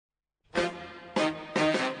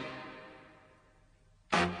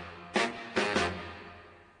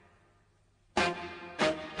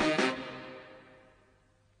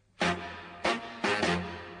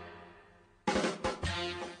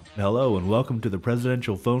Hello and welcome to the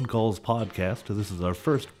Presidential Phone Calls podcast. This is our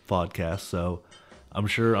first podcast, so I'm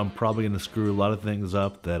sure I'm probably going to screw a lot of things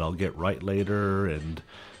up that I'll get right later and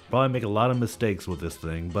probably make a lot of mistakes with this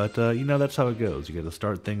thing. But, that's how it goes. You got to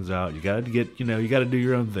start things out. You got to you got to do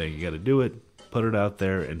your own thing. You got to do it, put it out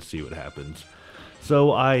there, and see what happens.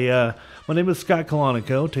 So my name is Scott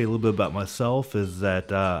Kalanico. Tell you a little bit about myself is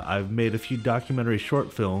that I've made a few documentary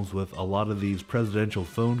short films with a lot of these presidential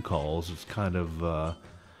phone calls. It's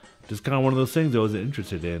just kind of one of those things I was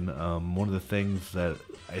interested in. One of the things that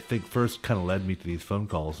I think first kind of led me to these phone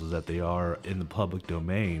calls is that they are in the public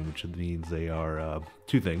domain, which means they are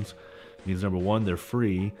two things. It means number one, they're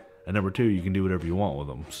free, and number two, you can do whatever you want with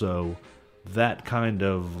them. So that kind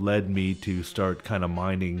of led me to start kind of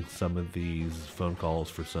mining some of these phone calls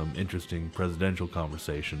for some interesting presidential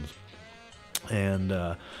conversations. And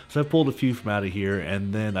so I pulled a few from out of here,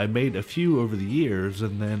 and then I made a few over the years,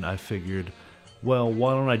 and then I figured, well,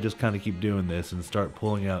 why don't I just kind of keep doing this and start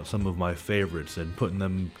pulling out some of my favorites and putting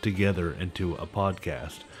them together into a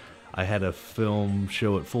podcast. I had a film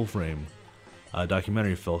show at Full Frame, a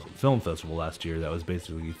documentary film festival last year that was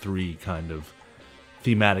basically three kind of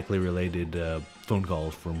thematically related phone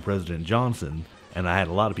calls from President Johnson, and I had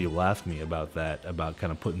a lot of people ask me about that, about kind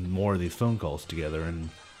of putting more of these phone calls together, and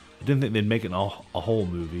I didn't think they'd make it a whole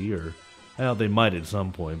movie, or well, they might at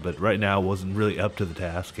some point, but right now I wasn't really up to the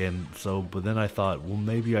task, and so, but then I thought, well,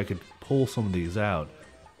 maybe I could pull some of these out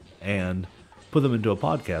and put them into a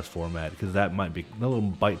podcast format, because that might be a little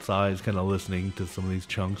bite-sized, kind of listening to some of these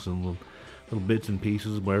chunks and little bits and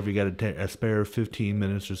pieces, wherever you got a spare 15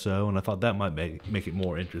 minutes or so, and I thought that might make it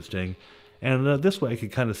more interesting. And this way I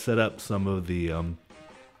could kind of set up some of the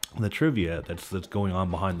trivia that's going on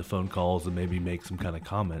behind the phone calls and maybe make some kind of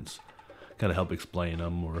comments, kind of help explain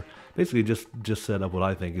them, or basically just set up what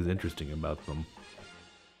I think is interesting about them.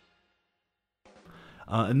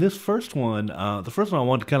 And this first one, the first one I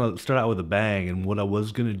wanted to kind of start out with a bang, and what I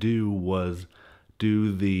was going to do was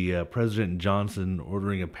do the President Johnson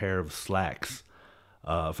ordering a pair of slacks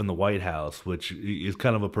from the White House, which is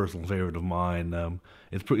kind of a personal favorite of mine.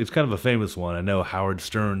 It's kind of a famous one. I know Howard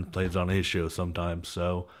Stern plays on his show sometimes,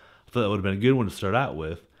 so I thought that would have been a good one to start out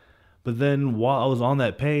with. But then while I was on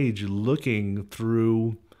that page looking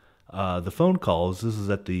through the phone calls, this is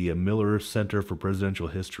at the Miller Center for Presidential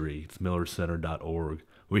History. It's millercenter.org,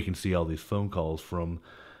 where you can see all these phone calls from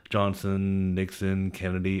Johnson, Nixon,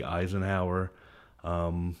 Kennedy, Eisenhower.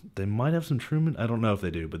 They might have some Truman. I don't know if they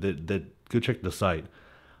do, but they go check the site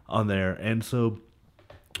on there. And so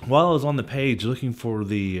while I was on the page looking for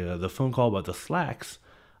the phone call about the slacks,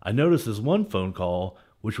 I noticed this one phone call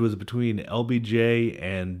which was between LBJ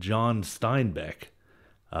and John Steinbeck.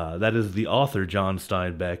 That is the author, John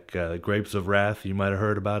Steinbeck, Grapes of Wrath. You might have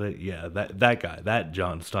heard about it. Yeah, that guy, that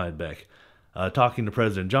John Steinbeck, talking to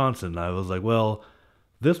President Johnson. I was like, well,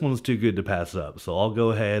 this one's too good to pass up, so I'll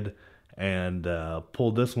go ahead and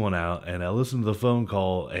pull this one out. And I listened to the phone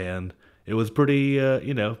call, and it was pretty,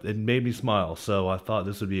 it made me smile. So I thought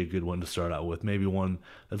this would be a good one to start out with. Maybe one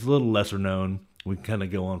that's a little lesser known. We can kind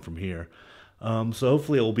of go on from here. So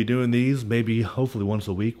hopefully I'll be doing these, hopefully once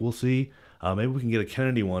a week, we'll see. Maybe we can get a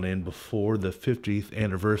Kennedy one in before the 50th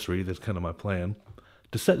anniversary. That's kind of my plan.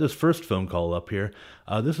 To set this first phone call up here,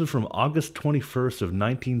 this is from August 21st of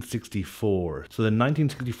 1964. So the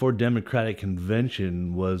 1964 Democratic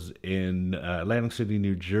Convention was in Atlantic City,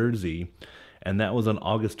 New Jersey, and that was on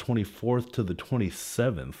August 24th to the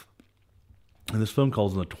 27th. And this phone call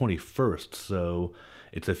is on the 21st, so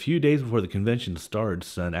it's a few days before the convention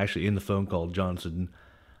starts, and actually in the phone call, Johnson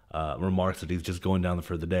remarks that he's just going down there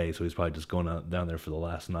for the day, so he's probably just going down there for the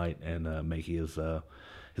last night and make his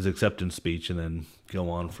acceptance speech and then go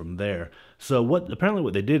on from there. So apparently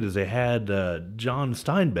what they did is they had John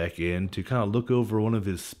Steinbeck in to kind of look over one of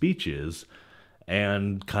his speeches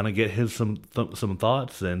and kind of get his some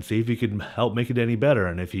thoughts and see if he could help make it any better.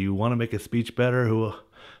 And if you want to make a speech better, who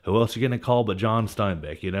else are you going to call but John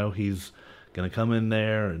Steinbeck? He's going to come in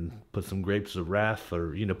there and put some Grapes of Wrath,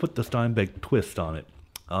 or put the Steinbeck twist on it,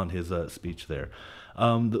 on his speech there.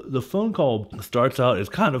 The phone call starts out, it's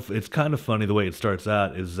kind of funny the way it starts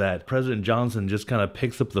out, is that President Johnson just kind of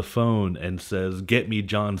picks up the phone and says, "Get me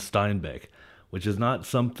John Steinbeck," which is not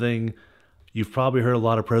something you've probably heard a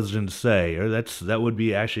lot of presidents say, or that's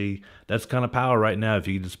kind of power right now if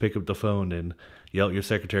you can just pick up the phone and yell at your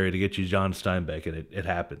secretary to get you John Steinbeck, and it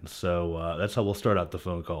happens. So that's how we'll start out the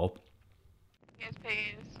phone call. Yes,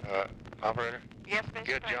 please. Operator? Yes, Mr.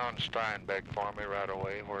 Get John Steinbeck for me right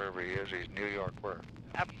away, wherever he is. He's New York where?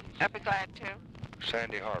 I'll be glad to.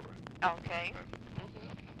 Sandy Harbor. Okay.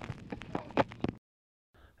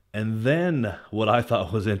 And then what I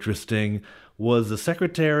thought was interesting was the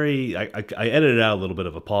secretary. I edited out a little bit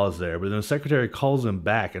of a pause there, but then the secretary calls him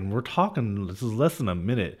back, and we're talking. This is less than a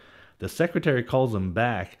minute. The secretary calls him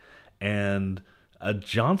back, and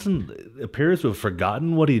Johnson appears to have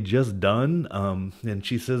forgotten what he'd just done. And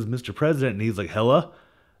she says, "Mr. President," and he's like, "Hello,"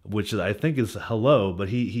 which I think is hello, but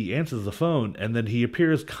he answers the phone, and then he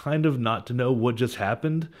appears kind of not to know what just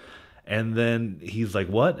happened. And then he's like,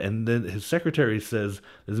 "What?" And then his secretary says,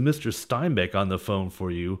 "There's Mr. Steinbeck on the phone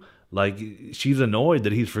for you." Like, she's annoyed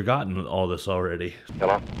that he's forgotten all this already.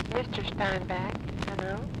 Hello? Mr. Steinbeck,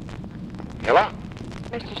 hello? Hello?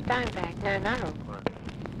 Mr. Steinbeck, no.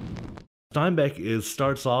 Steinbeck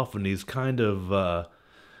starts off and he's kind of,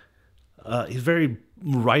 he's very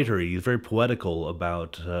writery, he's very poetical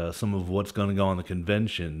about some of what's going to go on the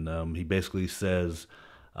convention. He basically says,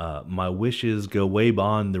 my wishes go way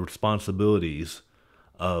beyond the responsibilities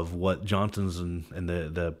of what Johnson's and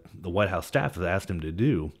the White House staff has asked him to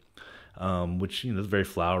do, which, is a very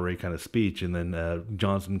flowery kind of speech. And then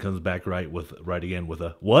Johnson comes back right again with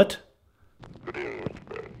a, "What?" Good evening, Mr.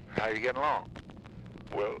 President. How you getting along?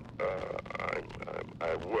 Well,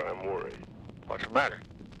 I'm worried. What's the matter?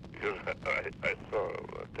 Because I saw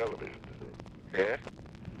television today. Yes?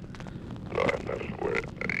 No, I'm not as worried.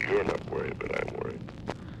 You're not worried, but I'm worried.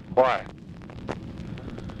 Why?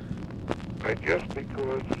 I guess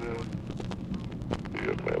because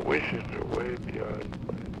my wishes are way beyond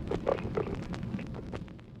the possibility.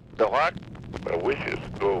 The what? My wishes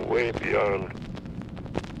go way beyond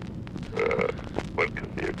what can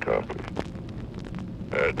be accomplished.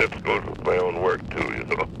 That goes with my own work too,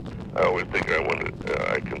 I always think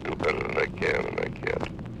I can do better than I can, and I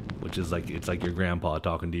can't. Which is like, it's like your grandpa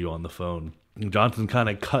talking to you on the phone. Johnson kind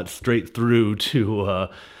of cuts straight through to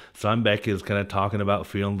Steinbeck is kind of talking about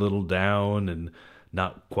feeling a little down and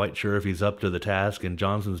not quite sure if he's up to the task, and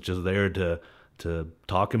Johnson's just there to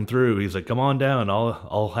talk him through. He's like, "Come on down,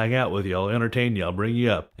 I'll hang out with you, I'll entertain you, I'll bring you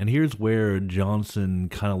up." And here's where Johnson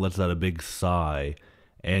kind of lets out a big sigh,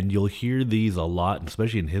 and you'll hear these a lot,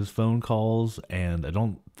 especially in his phone calls. And I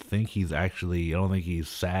don't think he's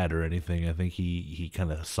sad or anything. I think he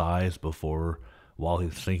kind of sighs while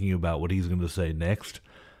he's thinking about what he's going to say next.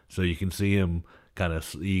 So you can see him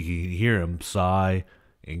you can hear him sigh,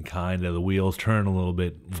 and kind of the wheels turn a little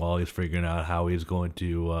bit while he's figuring out how he's going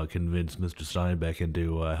to convince Mr. Steinbeck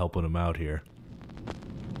into helping him out here.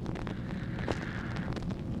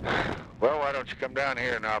 Well, why don't you come down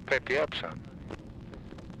here and I'll pep you up some?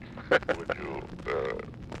 Would you,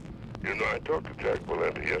 I talked to Jack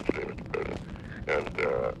Valenti yesterday, Mr. President, and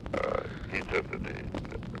he said that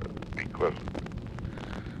because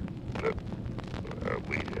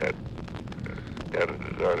we had a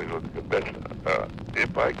desire to go to the convention,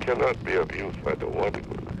 if I cannot be of use, I don't want to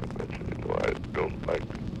go to the convention. I don't like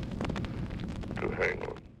to hang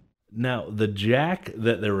on. Now, the Jack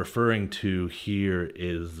that they're referring to here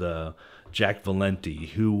is Jack Valenti,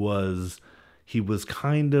 he was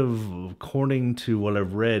kind of, according to what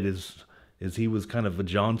I've read, is he was kind of a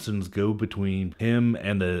Johnson's go-between him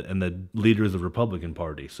and the leaders of the Republican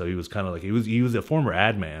Party. So he was kind of like, he was a former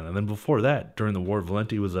ad man, and then before that, during the war,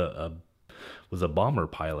 Valenti was a bomber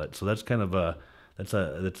pilot. So that's kind of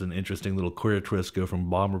that's an interesting little career twist, go from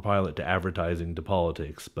bomber pilot to advertising to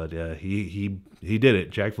politics. But he did it.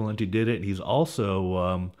 Jack Valenti did it. He's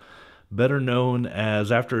also better known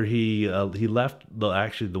as, after he left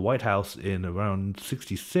the White House in around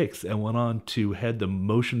 '66 and went on to head the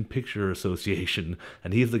Motion Picture Association,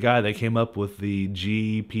 and he's the guy that came up with the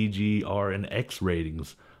G, PG, R, and X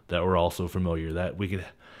ratings that we're also familiar. That we can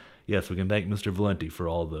thank Mr. Valenti for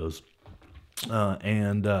all those.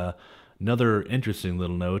 Another interesting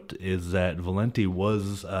little note is that Valenti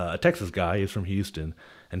was a Texas guy. He's from Houston,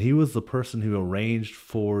 and he was the person who arranged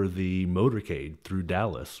for the motorcade through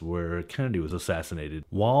Dallas where Kennedy was assassinated.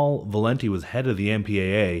 While Valenti was head of the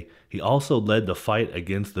MPAA, he also led the fight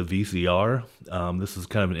against the VCR. This is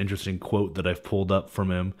kind of an interesting quote that I've pulled up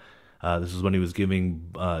from him. This is when he was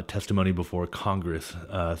giving testimony before Congress.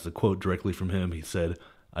 It's a quote directly from him. He said,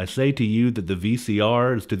 "I say to you that the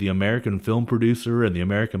VCR is to the American film producer and the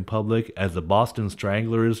American public as the Boston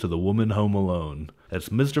Strangler is to the woman home alone." That's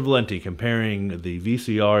Mr. Valenti comparing the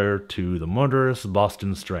VCR to the murderous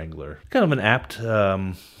Boston Strangler. Kind of an apt,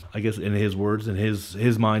 I guess, in his words, in his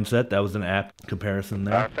mindset, that was an apt comparison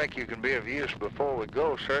there. I think you can be of use before we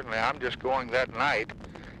go. Certainly, I'm just going that night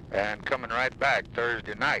and coming right back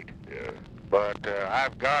Thursday night. Yeah. But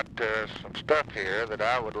I've got some stuff here that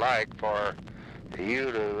I would like for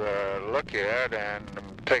you to look at and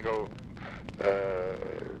take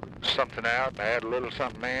something out and add a little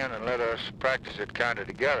something in and let us practice it kind of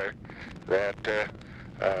together. That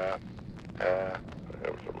I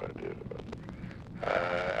have some ideas about it.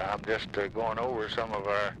 I'm just going over some of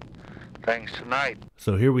our things tonight.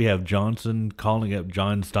 So here we have Johnson calling up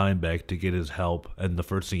John Steinbeck to get his help, and the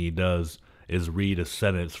first thing he does is read a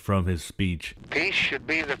sentence from his speech. Peace should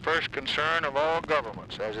be the first concern of all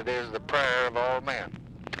governments, as it is the prayer of all men.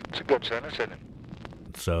 It's a good sentence, isn't it?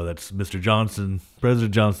 So that's Mr. Johnson,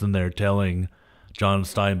 President Johnson there telling John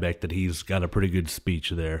Steinbeck that he's got a pretty good speech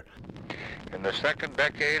there. In the second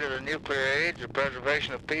decade of the nuclear age, the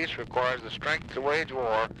preservation of peace requires the strength to wage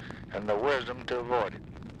war and the wisdom to avoid it.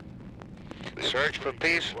 The search for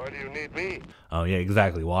peace. Why do you need me? Oh yeah,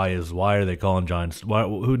 exactly. Why are they calling John?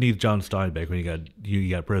 Who needs John Steinbeck when you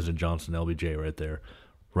got President Johnson, LBJ, right there,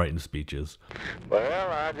 writing speeches?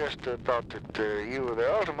 Well, I just thought that you were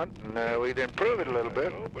the ultimate, and we'd improve it a little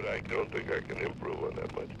bit. No, but I don't think I can improve on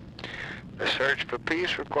that much. The search for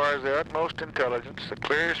peace requires the utmost intelligence, the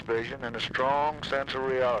clearest vision, and a strong sense of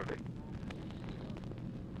reality.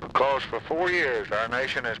 Because for 4 years our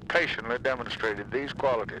nation has patiently demonstrated these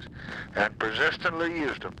qualities and persistently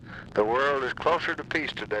used them, the world is closer to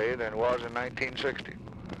peace today than it was in 1960.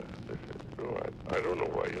 This is true. I don't know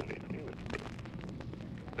why you need me.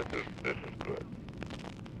 This is good.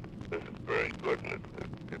 This is very good, and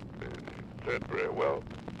it said very well.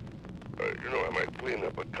 I might clean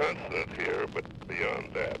up a consonant here, but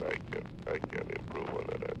beyond that, I can't improve on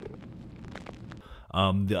that idea.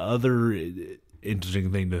 The other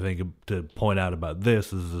interesting thing to point out about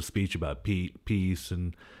this is the speech about peace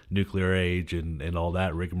and nuclear age and all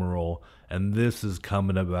that rigmarole, and this is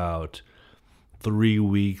coming about 3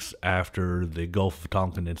 weeks after the Gulf of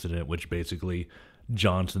Tonkin incident, which basically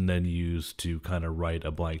Johnson then used to kind of write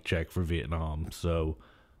a blank check for Vietnam. So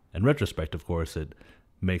in retrospect, of course, it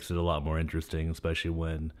makes it a lot more interesting, especially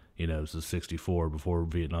when, this is 64 before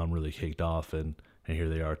Vietnam really kicked off, and here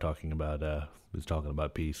they are talking about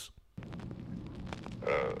peace.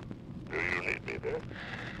 Do you need me there?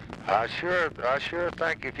 I sure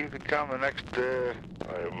think if you could come the next. I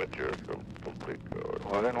am at your complete order.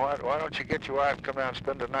 Well, then why don't you get your wife to come down and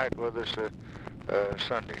spend the night with us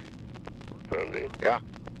Sunday? Sunday? Yeah.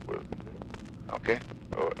 Well, Okay.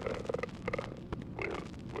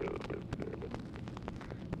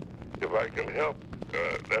 If I can help,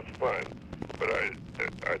 that's fine. But I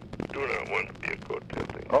do not want to be a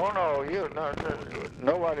co-testing. Oh no,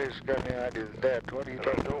 nobody's got any idea of that. What are you I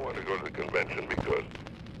talking? don't want to go to the convention because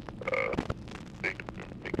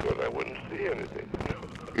I wouldn't see anything.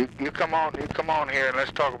 You come on here and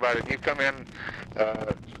let's talk about it. You come in,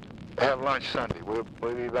 have lunch Sunday. We'll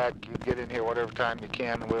be back. You get in here whatever time you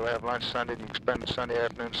can. We'll have lunch Sunday. You can spend Sunday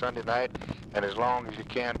afternoon, Sunday night, and as long as you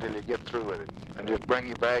can till you get through with it. And just bring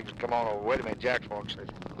your bags and come on over. Wait a minute, Jack's won't say.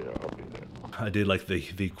 Yeah, I'll be there. I did like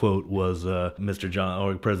the quote was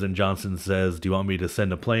President Johnson says, "Do you want me to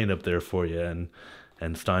send a plane up there for you?" And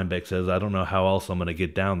Steinbeck says, "I don't know how else I'm going to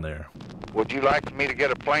get down there." Would you like me to get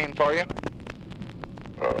a plane for you?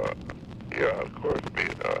 Yeah, of course.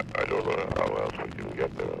 I don't know how else we can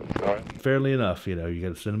get there. All right. Fairly enough, you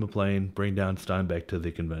got to send him a plane, bring down Steinbeck to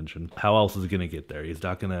the convention. How else is he going to get there? He's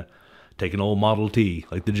not going to take an old Model T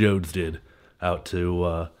like the Jodes did out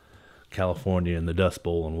to California and the Dust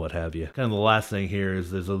Bowl and what have you. Kind of the last thing here is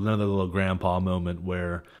there's another little grandpa moment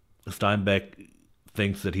where Steinbeck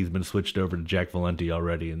thinks that he's been switched over to Jack Valenti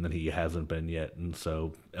already and that he hasn't been yet, and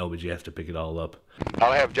so LBJ has to pick it all up.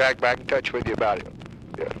 I'll have Jack back in touch with you about it.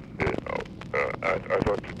 Yes. I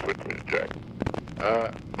thought you switched me to Jack.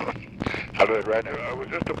 I'll do it right now. I was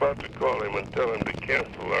just about to call him and tell him to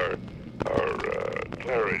cancel our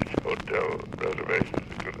Claridge Hotel reservations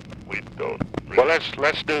because we don't. Well,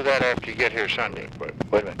 let's do that after you get here Sunday. Right.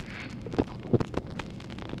 Wait a minute.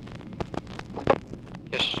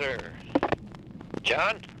 Yes, sir.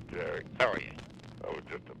 John? Jack, How are you? I was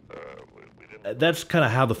just we didn't. That's kind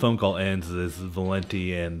of how the phone call ends. Is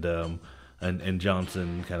Valenti and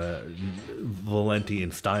Johnson Valenti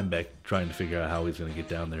and Steinbeck trying to figure out how he's going to get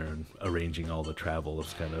down there and arranging all the travel.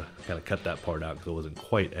 Let's kind of cut that part out because it wasn't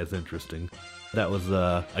quite as interesting. That was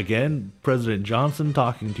again President Johnson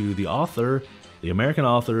talking to the author, the American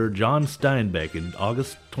author John Steinbeck, in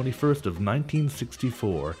August 21st of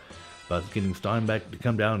 1964, about getting Steinbeck to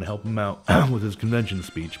come down and help him out with his convention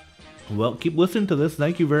speech. Well, keep listening to this.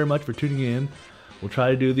 Thank you very much for tuning in. We'll try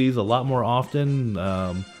to do these a lot more often.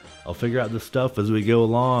 I'll figure out this stuff as we go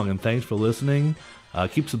along, and thanks for listening.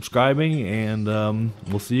 Keep subscribing, and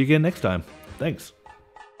we'll see you again next time. Thanks.